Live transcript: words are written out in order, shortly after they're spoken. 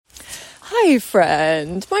Hi,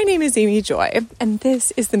 friend. My name is Amy Joy, and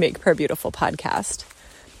this is the Make Prayer Beautiful podcast.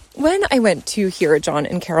 When I went to hear John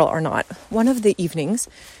and Carol Arnott, one of the evenings,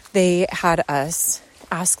 they had us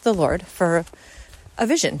ask the Lord for a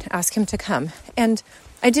vision, ask him to come. And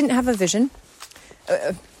I didn't have a vision.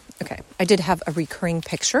 I did have a recurring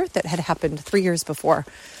picture that had happened 3 years before,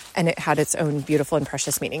 and it had its own beautiful and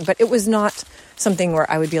precious meaning. But it was not something where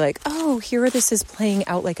I would be like, oh, here this is playing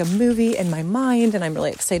out like a movie in my mind, and I'm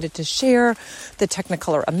really excited to share the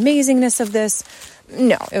technicolor amazingness of this.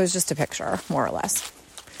 No, it was just a picture, more or less.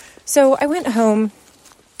 So I went home,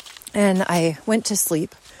 and I went to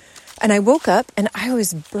sleep, and I woke up, and I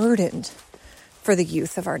was burdened for the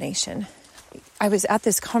youth of our nation. I was at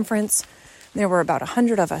this conference. There were about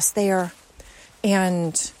 100 of us there,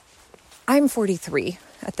 and I'm 43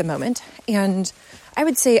 at the moment, and I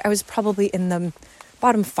would say I was probably in the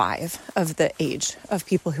bottom 5 of the age of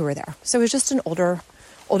people who were there. So it was just an older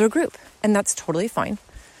group, and that's totally fine.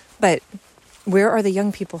 But where are the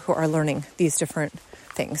young people who are learning these different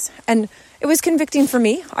things? And it was convicting for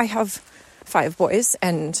me. I have 5 boys,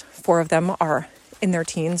 and 4 of them are in their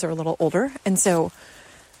teens or a little older, and so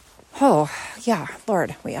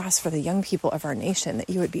Lord, we ask for the young people of our nation that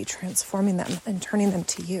you would be transforming them and turning them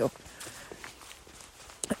to you.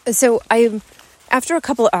 So after a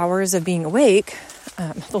couple hours of being awake,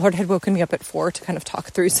 the Lord had woken me up at 4 to kind of talk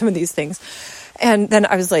through some of these things. And then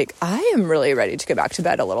I was like, I am really ready to go back to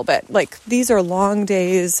bed a little bit. Like, these are long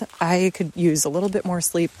days. I could use a little bit more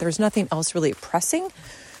sleep. There's nothing else really pressing.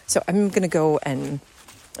 So I'm going to go and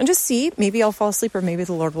just see. Maybe I'll fall asleep, or maybe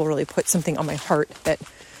the Lord will really put something on my heart that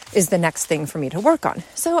is the next thing for me to work on.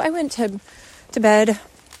 So I went to bed,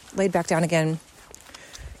 laid back down again,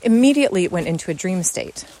 immediately went into a dream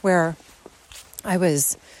state where I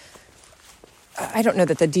don't know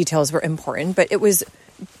that the details were important, but it was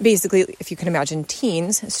basically, if you can imagine,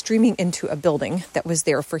 teens streaming into a building that was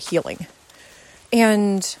there for healing.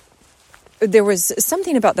 And there was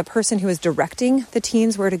something about the person who was directing the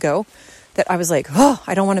teens where to go that I was like,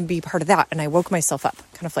 I don't want to be part of that. And I woke myself up,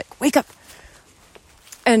 kind of like, wake up.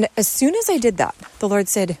 And as soon as I did that, the Lord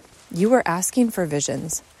said, you were asking for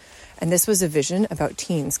visions. And this was a vision about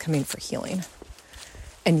teens coming for healing.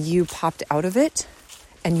 And you popped out of it,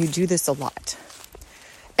 and you do this a lot.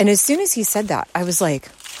 And as soon as he said that, I was like,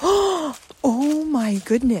 oh my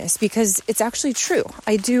goodness, because it's actually true.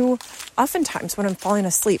 I do, oftentimes when I'm falling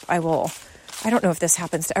asleep, I don't know if this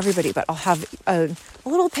happens to everybody, but I'll have a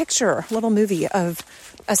little picture, a little movie of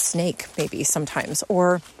a snake maybe sometimes,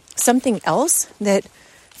 or something else that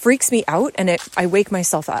freaks me out, and I wake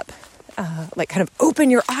myself up. Like, kind of open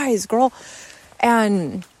your eyes, girl.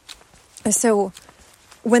 And so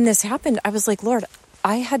when this happened, I was like, Lord,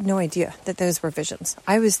 I had no idea that those were visions.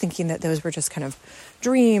 I was thinking that those were just kind of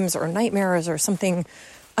dreams or nightmares or something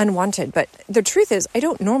unwanted. But the truth is, I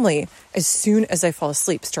don't normally, as soon as I fall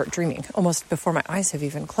asleep, start dreaming, almost before my eyes have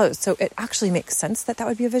even closed. So it actually makes sense that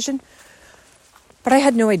would be a vision. But I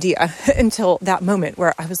had no idea until that moment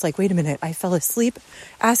where I was like, wait a minute, I fell asleep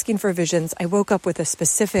asking for visions. I woke up with a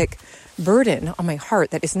specific burden on my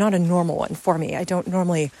heart that is not a normal one for me. I don't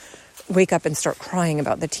normally wake up and start crying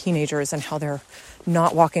about the teenagers and how they're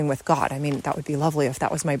not walking with God. I mean, that would be lovely if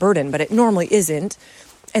that was my burden, but it normally isn't.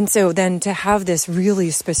 And so then to have this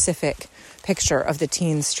really specific picture of the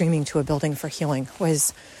teens streaming to a building for healing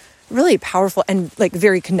was really powerful and like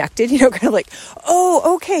very connected, kind of like,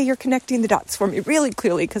 oh, okay, you're connecting the dots for me really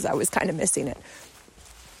clearly, because I was kind of missing it.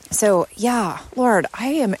 So yeah, Lord, I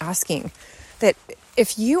am asking that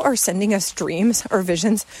if you are sending us dreams or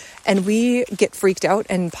visions and we get freaked out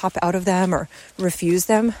and pop out of them or refuse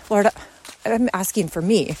them, Lord, I'm asking for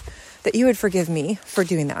me, that you would forgive me for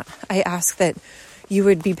doing that. I ask that you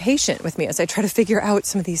would be patient with me as I try to figure out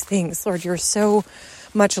some of these things. Lord, you're so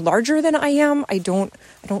much larger than I am. I don't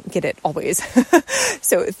get it always.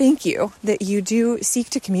 So thank you that you do seek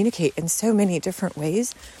to communicate in so many different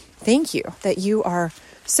ways. Thank you that you are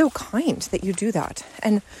so kind that you do that.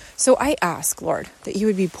 And so I ask, Lord, that you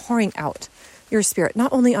would be pouring out your Spirit,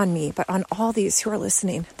 not only on me, but on all these who are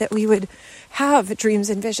listening, that we would have dreams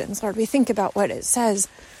and visions. Lord, we think about what it says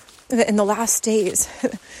that in the last days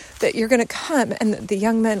that you're going to come and the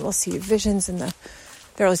young men will see visions, and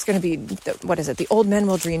there's going to be, the old men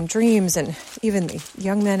will dream dreams, and even the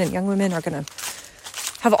young men and young women are going to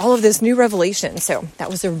have all of this new revelation. So that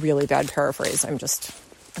was a really bad paraphrase.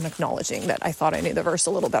 I'm acknowledging that I thought I knew the verse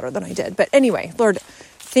a little better than I did. But anyway, Lord,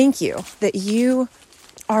 thank you that you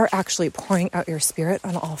are actually pouring out your Spirit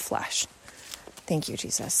on all flesh. Thank you,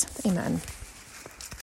 Jesus. Amen.